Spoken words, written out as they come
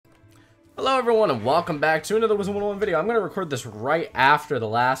Hello everyone and welcome back to another Wizard101 video. I'm going to record this right after the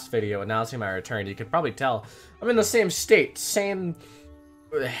last video announcing my return. You can probably tell I'm in the same state, same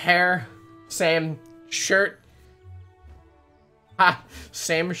hair, same shirt.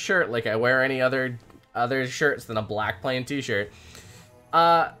 Same shirt like I wear any other shirts than a black plain t-shirt.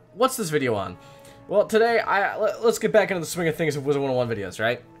 What's this video on? Well, today let's get back into the swing of things of Wizard101 videos,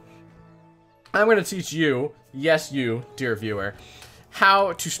 right? I'm going to teach you, yes you, dear viewer,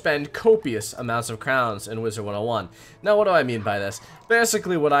 how to spend copious amounts of crowns in Wizard101. Now, what do I mean by this?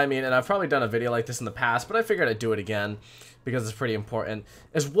 Basically, what I mean, and I've probably done a video like this in the past, but I figured I'd do it again because it's pretty important,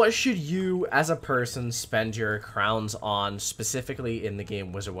 is what should you, as a person, spend your crowns on, specifically in the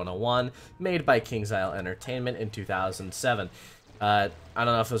game Wizard101, made by Kaiser Entertainment in 2007. I don't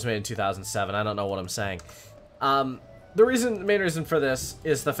know if it was made in 2007. I don't know what I'm saying. The main reason for this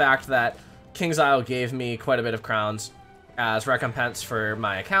is the fact that Kaiser gave me quite a bit of crowns as recompense for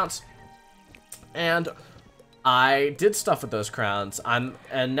my accounts, and I did stuff with those crowns. And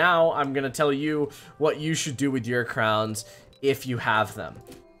now I'm gonna tell you what you should do with your crowns if you have them.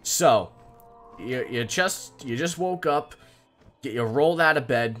 So you just woke up, you rolled out of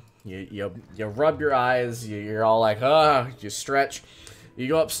bed, you rub your eyes, you're all like, you stretch, you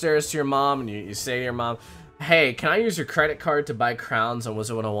go upstairs to your mom and you say to your mom, hey, can I use your credit card to buy crowns on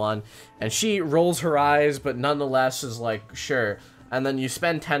Wizard101? And she rolls her eyes, but nonetheless is like, sure. And then you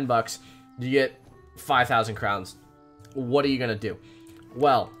spend 10 bucks, you get 5,000 crowns. What are you gonna do?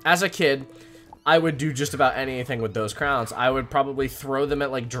 Well, as a kid, I would do just about anything with those crowns. I would probably throw them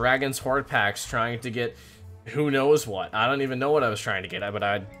at like Dragon's Horde packs, trying to get who knows what. I don't even know what I was trying to get at, but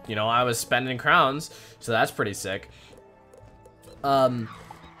I was spending crowns, so that's pretty sick.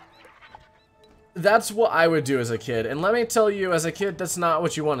 That's what I would do as a kid, and let me tell you, as a kid, that's not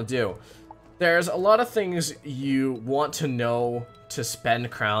what you want to do. There's a lot of things you want to know to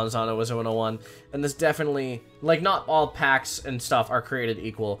spend crowns on a Wizard101, and this definitely, like, not all packs and stuff are created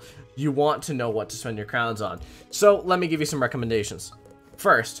equal. You want to know what to spend your crowns on. So, let me give you some recommendations.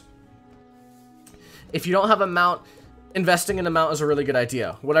 First, if you don't have a mount, investing in a mount is a really good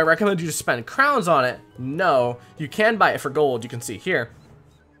idea. Would I recommend you to spend crowns on it? No. You can buy it for gold, you can see here.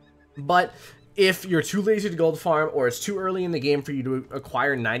 But if you're too lazy to gold farm, or it's too early in the game for you to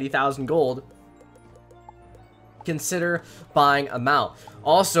acquire 90,000 gold, consider buying a mount.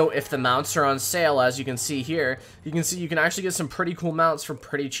 Also, if the mounts are on sale, as you can see here, you can actually get some pretty cool mounts for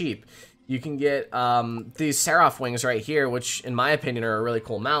pretty cheap. You can get these Seraph wings right here, which in my opinion are a really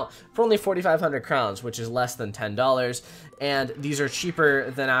cool mount, for only 4,500 crowns, which is less than $10. And these are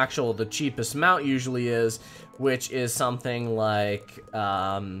cheaper than the cheapest mount usually is, which is something like,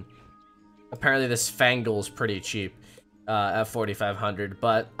 apparently this Fangle's pretty cheap at 4,500,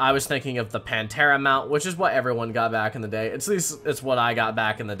 but I was thinking of the Pantera mount, which is what everyone got back in the day. At least it's what I got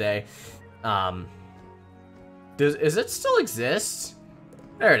back in the day. Is it still exist?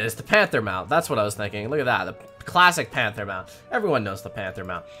 There it is, the Panther mount. That's what I was thinking. Look at that, the classic Panther mount. Everyone knows the Panther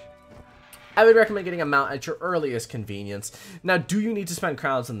mount. I would recommend getting a mount at your earliest convenience. Now, do you need to spend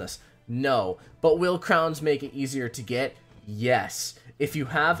crowns on this? No. But will crowns make it easier to get? Yes. If you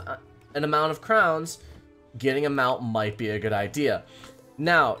have an amount of crowns, getting a mount might be a good idea.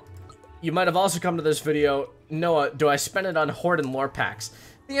 Now, you might have also come to this video, Noah, do I spend it on Horde and Lore packs?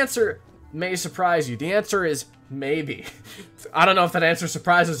 The answer may surprise you. The answer is maybe. I don't know if that answer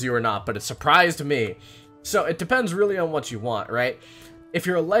surprises you or not, but it surprised me. So it depends really on what you want, right? If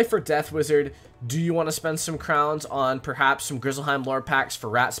you're a life or death wizard, do you want to spend some crowns on perhaps some Grizzleheim lore packs for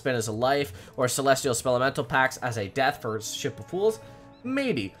Rat Spin as a life, or Celestial Spellamental packs as a death for Ship of Fools?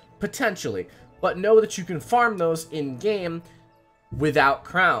 Maybe. Potentially, but know that you can farm those in-game without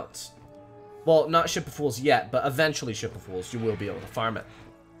crowns. Well, not Ship of Fools yet, but eventually Ship of Fools, you will be able to farm it.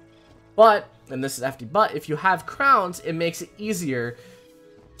 But, and this is FD, but if you have crowns, it makes it easier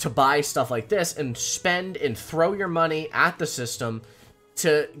to buy stuff like this and spend and throw your money at the system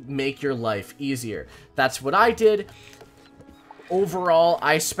to make your life easier. That's what I did. Overall,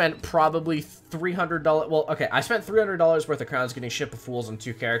 I spent probably $300. Well, okay, I spent $300 worth of crowns getting Ship of Fools on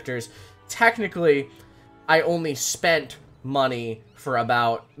 2 characters. Technically, I only spent money for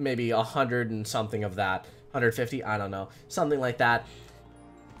about maybe 100 and something of that. 150, I don't know, something like that.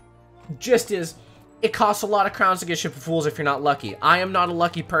 Just is, it costs a lot of crowns to get Ship of Fools if you're not lucky. I am not a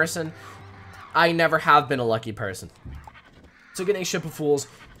lucky person. I never have been a lucky person. So getting Ship of Fools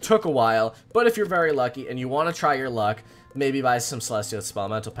took a while, but if you're very lucky and you want to try your luck, maybe buy some Celestial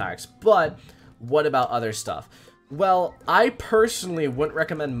Spellamental packs. But what about other stuff? Well, I personally wouldn't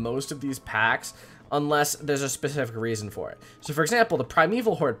recommend most of these packs unless there's a specific reason for it. So for example, the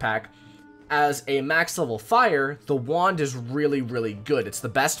Primeval Horde pack as a max level fire, the wand is really, really good. It's the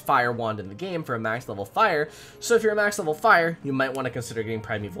best fire wand in the game for a max level fire. So if you're a max level fire, you might want to consider getting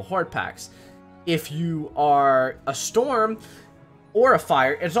Primeval Horde packs. If you are a storm or a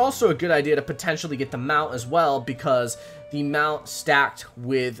fire, it's also a good idea to potentially get the mount as well, because the mount stacked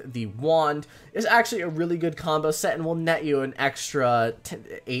with the wand is actually a really good combo set and will net you an extra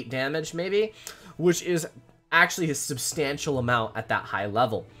 8 damage maybe, which is actually a substantial amount at that high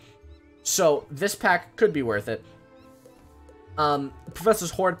level. So this pack could be worth it. Professor's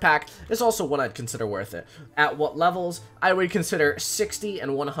Horde pack is also one I'd consider worth it. At what levels? I would consider 60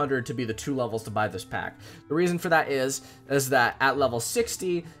 and 100 to be the 2 levels to buy this pack. The reason for that is that at level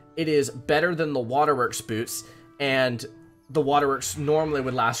 60, it is better than the Waterworks boots, and the Waterworks normally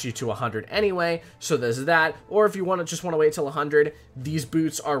would last you to 100 anyway, so there's that. Or if you just want to wait till 100, these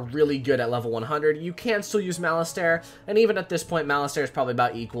boots are really good at level 100. You can still use Malastare, and even at this point, Malastare is probably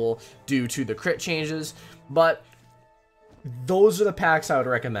about equal due to the crit changes, but those are the packs I would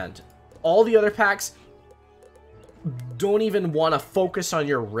recommend. All the other packs don't even want to focus on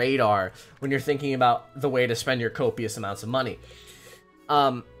your radar when you're thinking about the way to spend your copious amounts of money.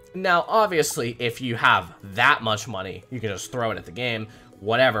 Now, obviously, if you have that much money, you can just throw it at the game,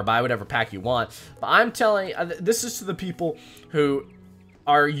 whatever, buy whatever pack you want. But I'm telling, this is to the people who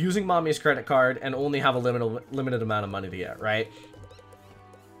are using mommy's credit card and only have a limited amount of money to get, right?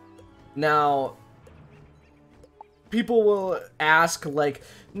 Now, people will ask, like,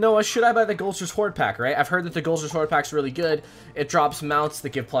 Noah, should I buy the Golster's Horde pack, right? I've heard that the Golster's Horde pack's really good. It drops mounts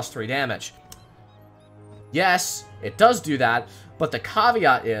that give +3 damage. Yes, it does do that, but the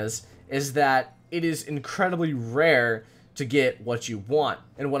caveat is that it is incredibly rare to get what you want.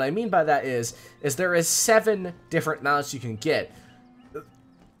 And what I mean by that is there is 7 different mounts you can get.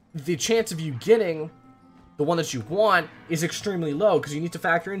 The chance of you getting the one that you want is extremely low, because you need to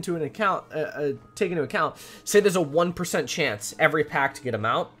factor into an account, take into account, say there's a 1% chance every pack to get a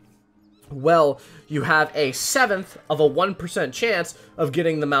mount. Well, you have a 1/7 of a 1% chance of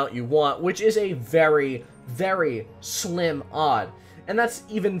getting the mount you want, which is a very, very slim odd. And that's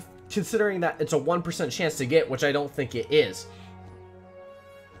even considering that it's a 1% chance to get, which I don't think it is.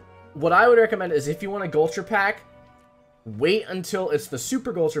 What I would recommend is, if you want a Gulcher pack, wait until it's the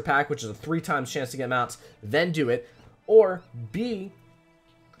Super Gulcher pack, which is a 3 times chance to get mounts, then do it. Or B,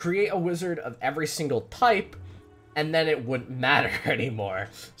 create a wizard of every single type, and then it wouldn't matter anymore.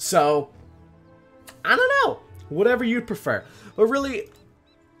 So, I don't know. Whatever you'd prefer. But really,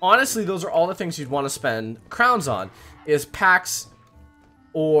 honestly, those are all the things you'd want to spend crowns on, is packs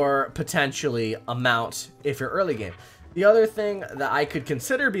or potentially a mount if you're early game. The other thing that I could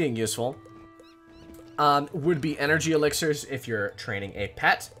consider being useful would be energy elixirs if you're training a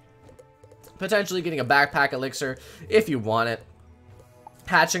pet. Potentially getting a backpack elixir if you want it.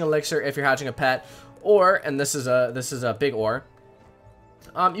 Hatching elixir if you're hatching a pet. Or, and this is a big or,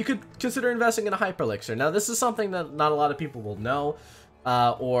 you could consider investing in a hyper elixir. Now, this is something that not a lot of people will know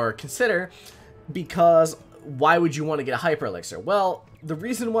or consider, because why would you want to get a hyper elixir? Well, the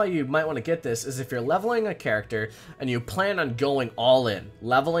reason why you might want to get this is if you're leveling a character and you plan on going all in,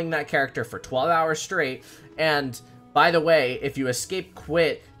 leveling that character for 12 hours straight, and by the way, if you escape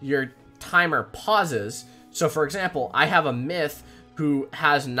quit, your timer pauses. So for example, I have a myth who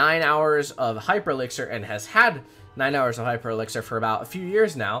has 9 hours of hyper elixir and has had 9 hours of hyper elixir for about a few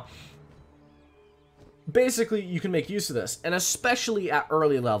years now. Basically, you can make use of this, and especially at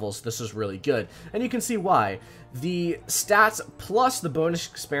early levels, this is really good. And you can see why. The stats plus the bonus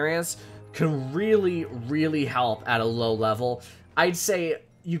experience can really, really help at a low level. I'd say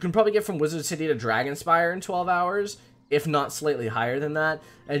you can probably get from Wizard City to Dragonspire in 12 hours, if not slightly higher than that,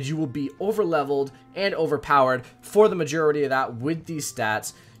 and you will be over-leveled and overpowered for the majority of that with these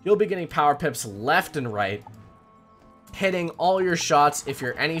stats. You'll be getting power pips left and right, hitting all your shots if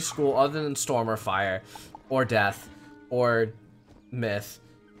you're any school other than Storm or Fire, or Death, or Myth.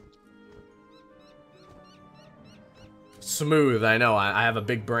 Smooth, I know, I have a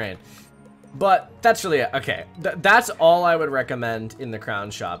big brain. But that's really it. Okay, that's all I would recommend in the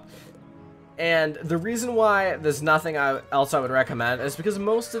Crown Shop. And the reason why there's nothing else I would recommend is because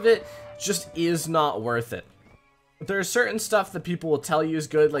most of it just is not worth it. There's certain stuff that people will tell you is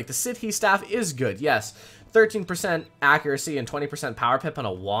good, like the Sidhe staff is good, yes. 13% accuracy and 20% power pip on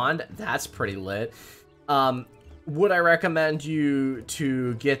a wand, that's pretty lit. Would I recommend you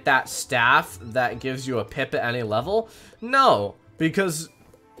to get that staff that gives you a pip at any level? No, because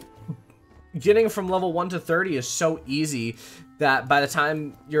getting from level 1 to 30 is so easy that by the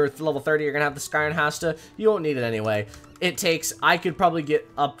time you're level 30, you're going to have the Skyrim Hasta. You won't need it anyway. It takes, I could probably get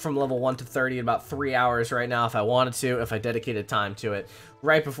up from level 1 to 30 in about 3 hours right now if I wanted to, if I dedicated time to it,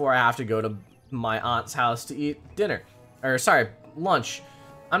 right before I have to go to my aunt's house to eat dinner. Or, sorry, lunch.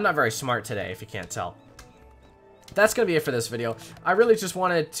 I'm not very smart today, if you can't tell. That's going to be it for this video. I really just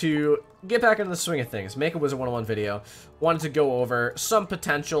wanted to get back into the swing of things, make a Wizard101 video. Wanted to go over some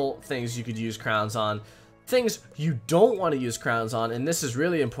potential things you could use crowns on, things you don't want to use crowns on, and this is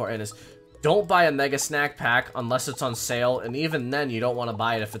really important, is don't buy a Mega Snack Pack unless it's on sale, and even then you don't want to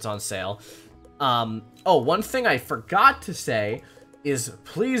buy it if it's on sale. Oh, one thing I forgot to say is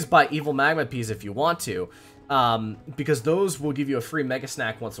please buy Evil Magma Peas if you want to, because those will give you a free Mega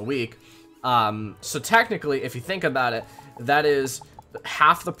Snack once a week. So technically, if you think about it, that is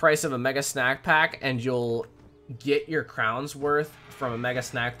half the price of a Mega Snack Pack, and you'll get your crowns worth from a Mega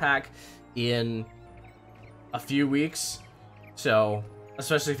Snack Pack in a few weeks. So,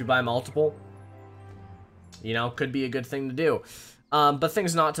 especially if you buy multiple, you know, could be a good thing to do. But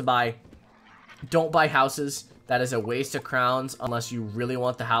things not to buy. Don't buy houses. That is a waste of crowns unless you really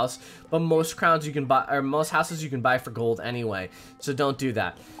want the house. But most crowns you can buy, or most houses you can buy for gold anyway. So don't do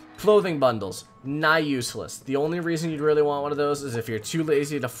that. Clothing bundles, not useless. The only reason you'd really want one of those is if you're too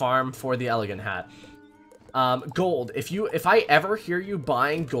lazy to farm for the elegant hat. Gold. If I ever hear you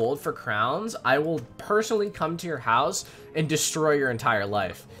buying gold for crowns, I will personally come to your house and destroy your entire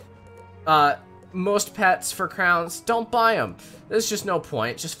life. Most pets for crowns, don't buy them. There's just no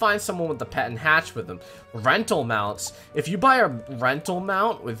point. Just find someone with the pet and hatch with them. Rental mounts. If you buy a rental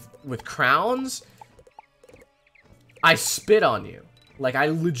mount with crowns, I spit on you. Like, I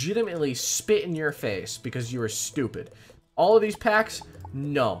legitimately spit in your face because you are stupid. All of these packs,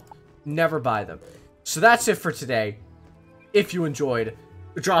 no. Never buy them. So that's it for today. If you enjoyed,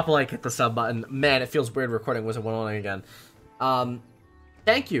 drop a like, hit the sub button. Man, it feels weird recording Wizard101 again.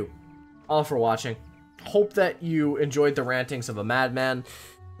 Thank you all for watching. Hope that you enjoyed the rantings of a madman.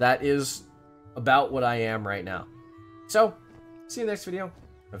 That is about what I am right now. So, see you next video.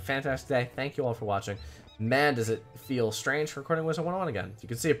 Have a fantastic day. Thank you all for watching. Man, does it feel strange recording Wizard101 again. You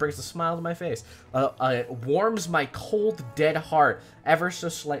can see it brings a smile to my face. It warms my cold, dead heart ever so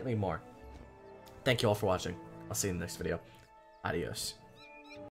slightly more. Thank you all for watching. I'll see you in the next video. Adios.